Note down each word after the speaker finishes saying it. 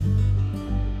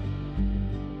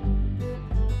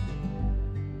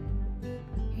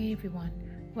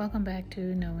Welcome back to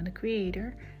Knowing the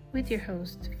Creator with your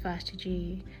host, Fasta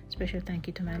G. Special thank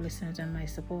you to my listeners and my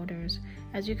supporters.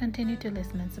 As you continue to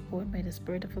listen and support, may the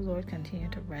Spirit of the Lord continue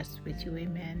to rest with you.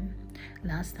 Amen.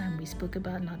 Last time we spoke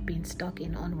about not being stuck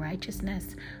in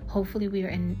unrighteousness. Hopefully we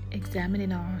are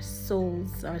examining our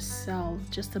souls, ourselves,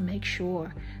 just to make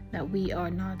sure that we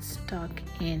are not stuck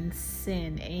in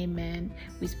sin. Amen.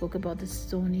 We spoke about the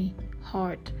stony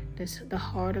heart, the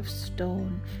heart of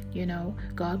stone.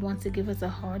 God wants to give us a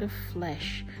heart of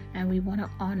flesh, and we want to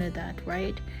honor that,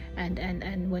 right?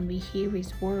 And when we hear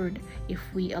his word, if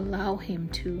we allow him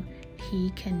to,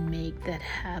 he can make that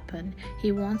happen.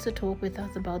 He wants to talk with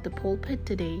us about the pulpit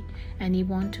today, and he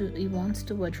wants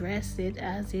to address it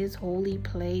as his holy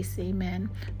place. Amen.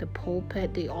 The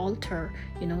pulpit, the altar.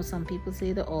 Some people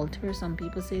say the altar, some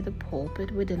people say the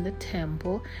pulpit within the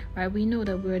temple, right? We know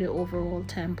that we're the overall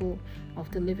temple of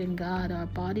the living God. Our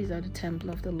bodies are the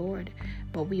temple of the Lord,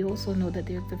 but we also know that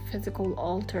there's the physical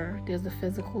altar, there's the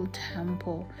physical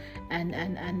temple,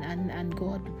 and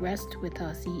God rests with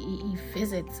us. He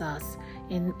visits us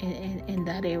in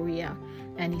that area,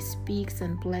 and he speaks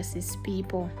and blesses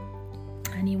people.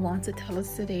 And he wants to tell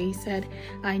us today, he said,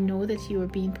 I know that you are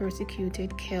being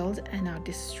persecuted, killed, and are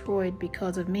destroyed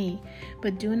because of me.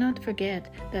 But do not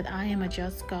forget that I am a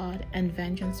just God, and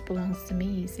vengeance belongs to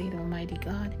me, said Almighty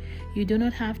God. You do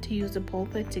not have to use the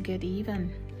pulpit to get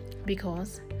even,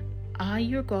 because I,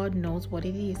 your God, knows what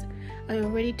it is. I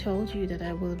already told you that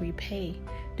I will repay.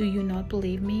 Do you not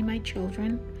believe me, my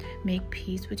children? Make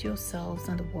peace with yourselves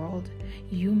and the world.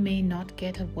 You may not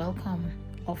get a welcome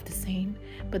of the same,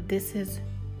 but this is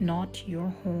not your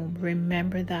home.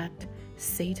 Remember that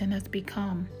Satan has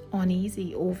become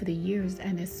uneasy over the years,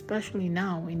 and especially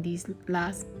now in these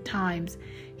last times.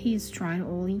 He is trying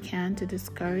all he can to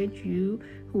discourage you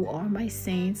who are my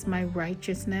saints, my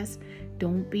righteousness.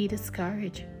 Don't be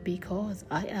discouraged, because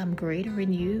I am greater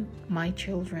in you, my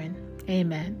children.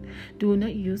 Amen. Do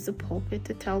not use the pulpit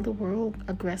to tell the world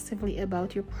aggressively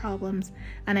about your problems,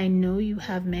 and I know you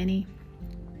have many.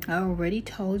 I already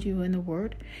told you in the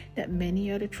word that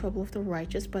many are the trouble of the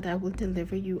righteous, but I will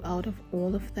deliver you out of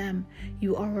all of them.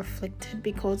 You are afflicted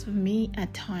because of me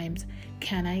at times.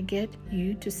 Can I get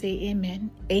you to say amen?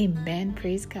 Amen,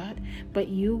 praise God. But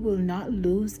you will not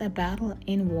lose a battle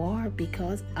in war,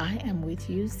 because I am with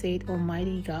you, said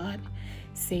Almighty God.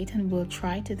 Satan will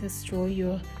try to destroy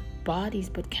your bodies,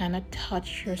 but cannot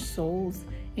touch your souls.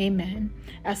 Amen.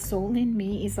 A soul in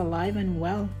me is alive and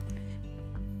well,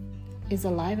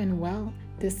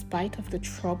 despite of the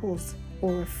troubles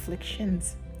or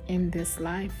afflictions in this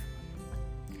life.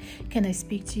 Can I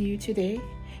speak to you today?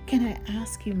 Can I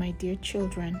ask you, my dear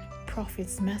children,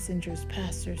 prophets, messengers,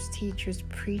 pastors, teachers,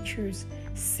 preachers,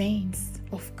 saints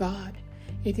of God,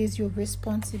 it is your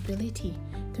responsibility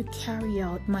to carry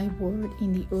out my word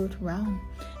in the earth realm,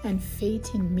 and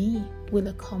faith in me will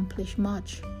accomplish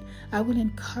much. I will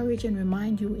encourage and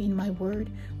remind you in my word,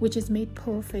 which is made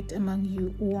perfect among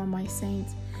you who are my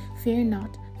saints. Fear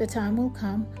not, the time will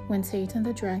come when Satan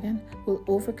the dragon will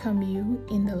overcome you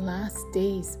in the last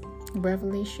days.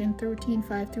 Revelation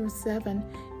 13:5-7.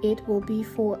 It will be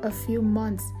for a few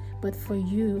months, but for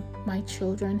you, my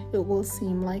children, it will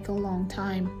seem like a long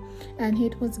time. And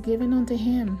it was given unto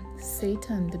him,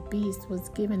 Satan the beast, was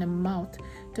given a mouth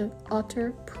to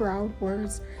utter proud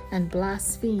words and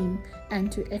blaspheme,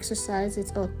 and to exercise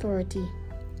its authority.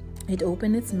 It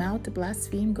opened its mouth to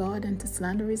blaspheme God and to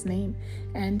slander his name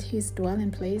and his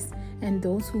dwelling place and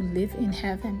those who live in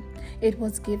heaven. It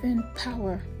was given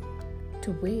power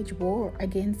to wage war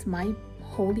against my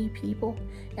holy people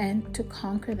and to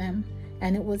conquer them.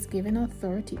 And it was given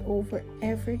authority over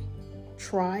every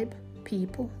tribe,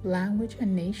 people, language,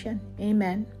 and nation.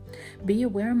 Amen. Be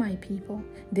aware, my people.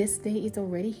 This day is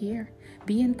already here.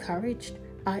 Be encouraged.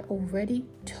 I already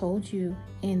told you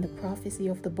in the prophecy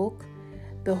of the book,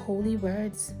 the holy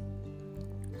words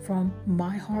from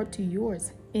my heart to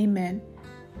yours. Amen.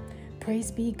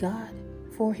 Praise be God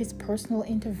for his personal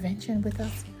intervention with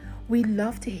us. We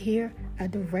love to hear a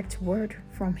direct word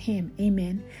from him.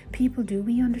 Amen. People, do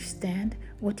we understand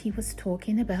what he was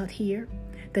talking about here?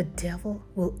 The devil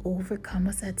will overcome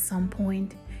us at some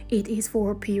point. It is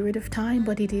for a period of time,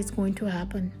 but it is going to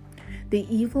happen. The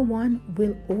evil one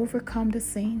will overcome the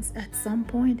saints at some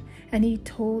point, and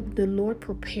the Lord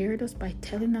prepared us by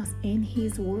telling us in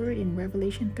his word in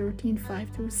Revelation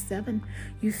 13:5-7.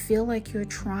 You feel like you're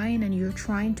trying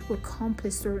to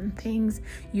accomplish certain things.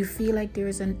 You feel like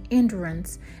there's an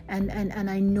hindrance, and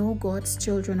I know God's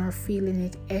children are feeling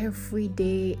it every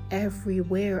day,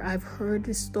 everywhere. I've heard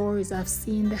the stories, I've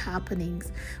seen the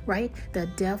happenings, right? The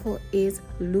devil is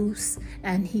loose,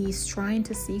 and he's trying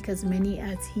to seek as many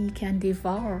as he can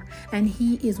devour, and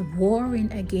he is warring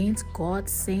against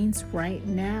God's saints right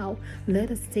now.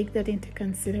 Let us take that into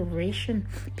consideration.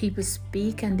 People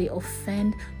speak and they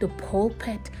offend the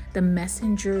pulpit, the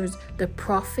messengers, the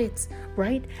prophets,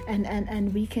 right?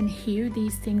 And we can hear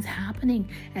these things happening,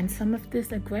 and some of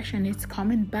this aggression is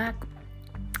coming back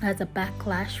as a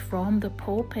backlash from the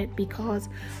pulpit because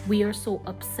we are so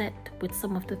upset with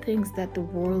some of the things that the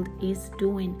world is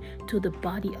doing to the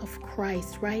body of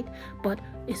Christ, right? But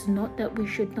it's not that we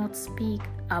should not speak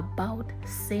about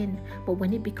sin, but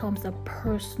when it becomes a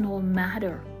personal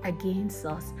matter against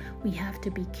us, we have to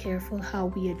be careful how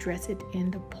we address it in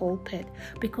the pulpit,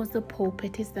 because the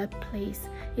pulpit is that place,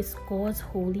 it's God's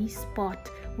holy spot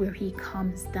where he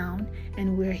comes down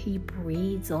and where he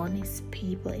breathes on his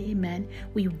people. Amen.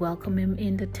 We welcome him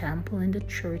in the temple, in the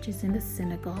churches, in the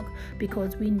synagogue,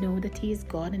 because we know that he is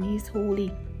God and he is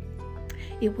holy.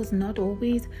 It was not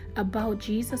always about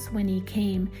Jesus when he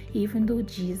came, even though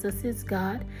Jesus is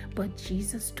God. But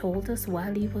Jesus told us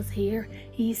while he was here,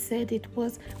 he said it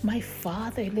was my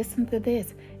Father. Listen to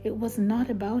this. It was not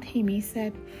about him. He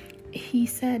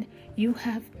said, you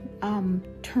have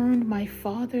turned my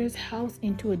Father's house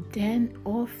into a den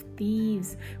of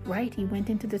thieves, right? He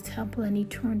went into the temple and he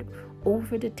turned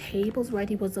over the tables, right?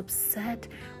 He was upset.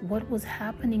 What was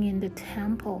happening in the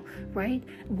temple, right?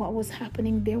 What was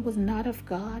happening there was not of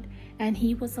God, and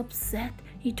he was upset.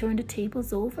 He turned the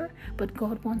tables over. But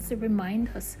God wants to remind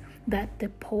us that the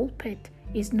pulpit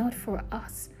is not for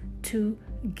us to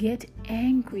get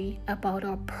angry about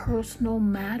our personal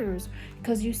matters,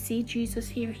 because you see Jesus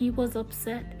here, he was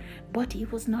upset, but he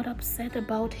was not upset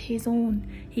about his own.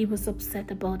 He was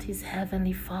upset about his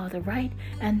heavenly Father, right?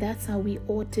 And that's how we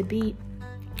ought to be,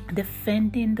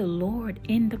 defending the Lord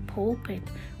in the pulpit,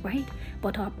 right?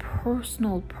 But our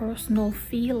personal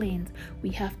feelings, we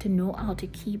have to know how to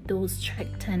keep those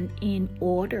checked and in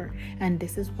order. And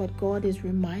this is what God is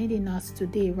reminding us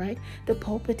today, right? The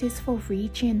pulpit is for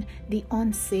reaching the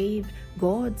unsaved,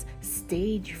 God's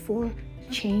stage for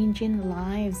changing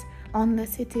lives.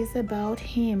 Unless it is about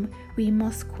him, we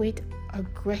must quit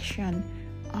aggression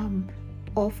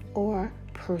of our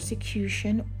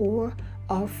persecution or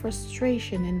our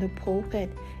frustration in the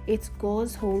pulpit. It's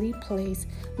God's holy place.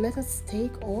 Let us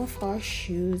take off our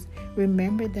shoes.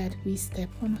 Remember that we step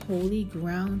on holy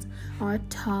grounds. Our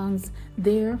tongues,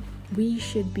 there we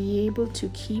should be able to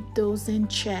keep those in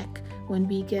check when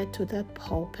we get to that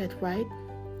pulpit, right?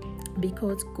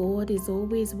 Because God is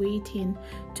always waiting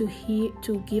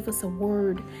to give us a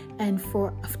word and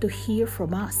to hear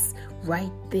from us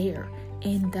right there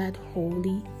in that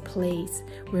holy place.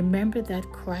 Remember that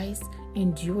Christ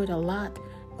endured a lot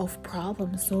of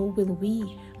problems, so will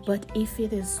we. But if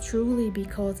it is truly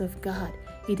because of God,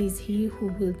 it is he who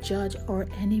will judge our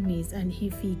enemies, and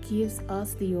if he gives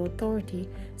us the authority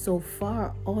so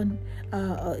far on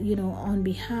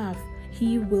behalf,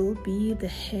 he will be the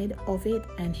head of it,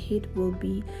 and it will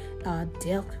be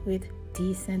dealt with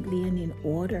decently and in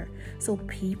order. So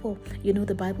people,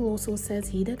 the Bible also says,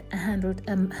 he that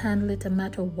handleth a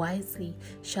matter wisely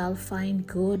shall find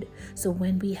good. So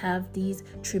when we have these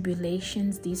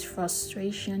tribulations, these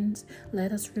frustrations,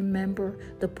 let us remember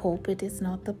the pulpit is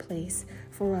not the place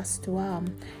for us to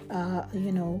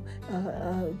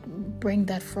bring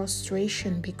that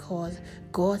frustration, because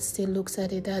God still looks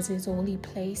at it as his holy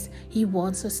place. He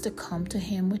wants us to come to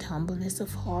him with humbleness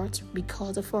of heart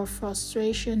because of our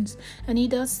frustrations. And he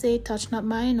does say, touch not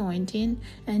my anointing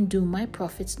and do my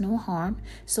prophets no harm.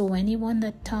 So anyone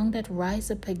that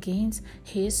rise up against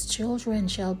his children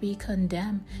shall be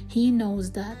condemned. He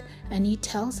knows that, and he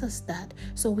tells us that.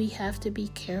 So we have to be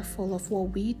careful of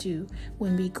what we do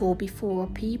when we go before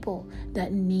people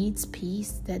that needs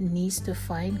peace, that needs to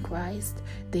find Christ.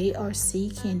 They are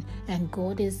seeking, and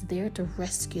God is there to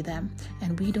rescue them.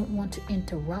 And we don't want to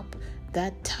interrupt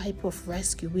that type of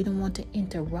rescue. We don't want to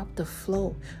interrupt the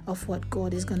flow of what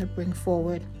God is going to bring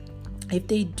forward.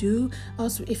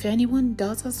 If anyone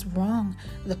does us wrong,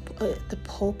 the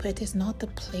pulpit is not the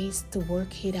place to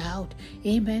work it out.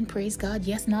 Amen. Praise God.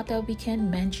 Yes, not that we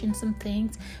can mention some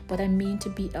things, but I mean to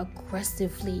be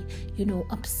aggressively,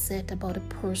 upset about a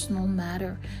personal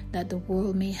matter that the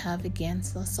world may have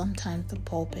against us. Sometimes the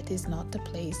pulpit is not the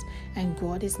place, and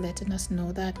God is letting us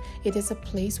know that it is a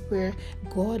place where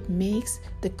God makes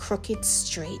the crooked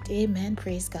straight. Amen.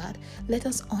 Praise God. Let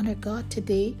us honor God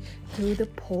today through the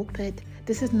pulpit.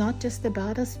 This is not just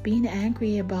about us being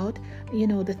angry about,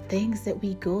 the things that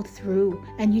we go through.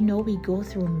 And we go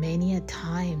through many a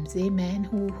times. Amen.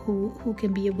 Who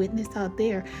can be a witness out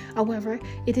there. However,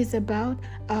 it is about,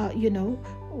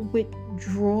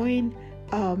 withdrawing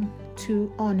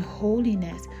to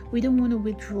unholiness. We don't want to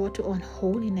withdraw to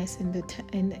unholiness in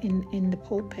the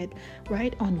pulpit,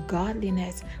 right?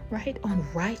 Ungodliness, right?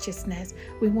 Unrighteousness.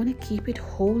 We want to keep it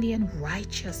holy and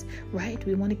righteous, right?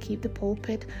 We want to keep the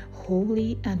pulpit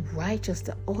holy and righteous,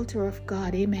 the altar of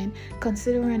God. Amen.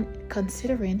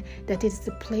 Considering that it's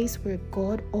the place where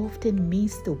God often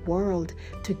meets the world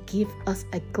to give us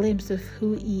a glimpse of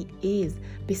who He is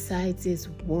besides His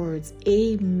words.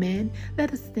 Amen.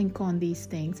 Let us think on these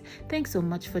things. Thanks so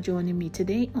much for joining me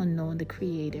today on Knowing the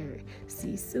Creator.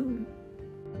 See you soon.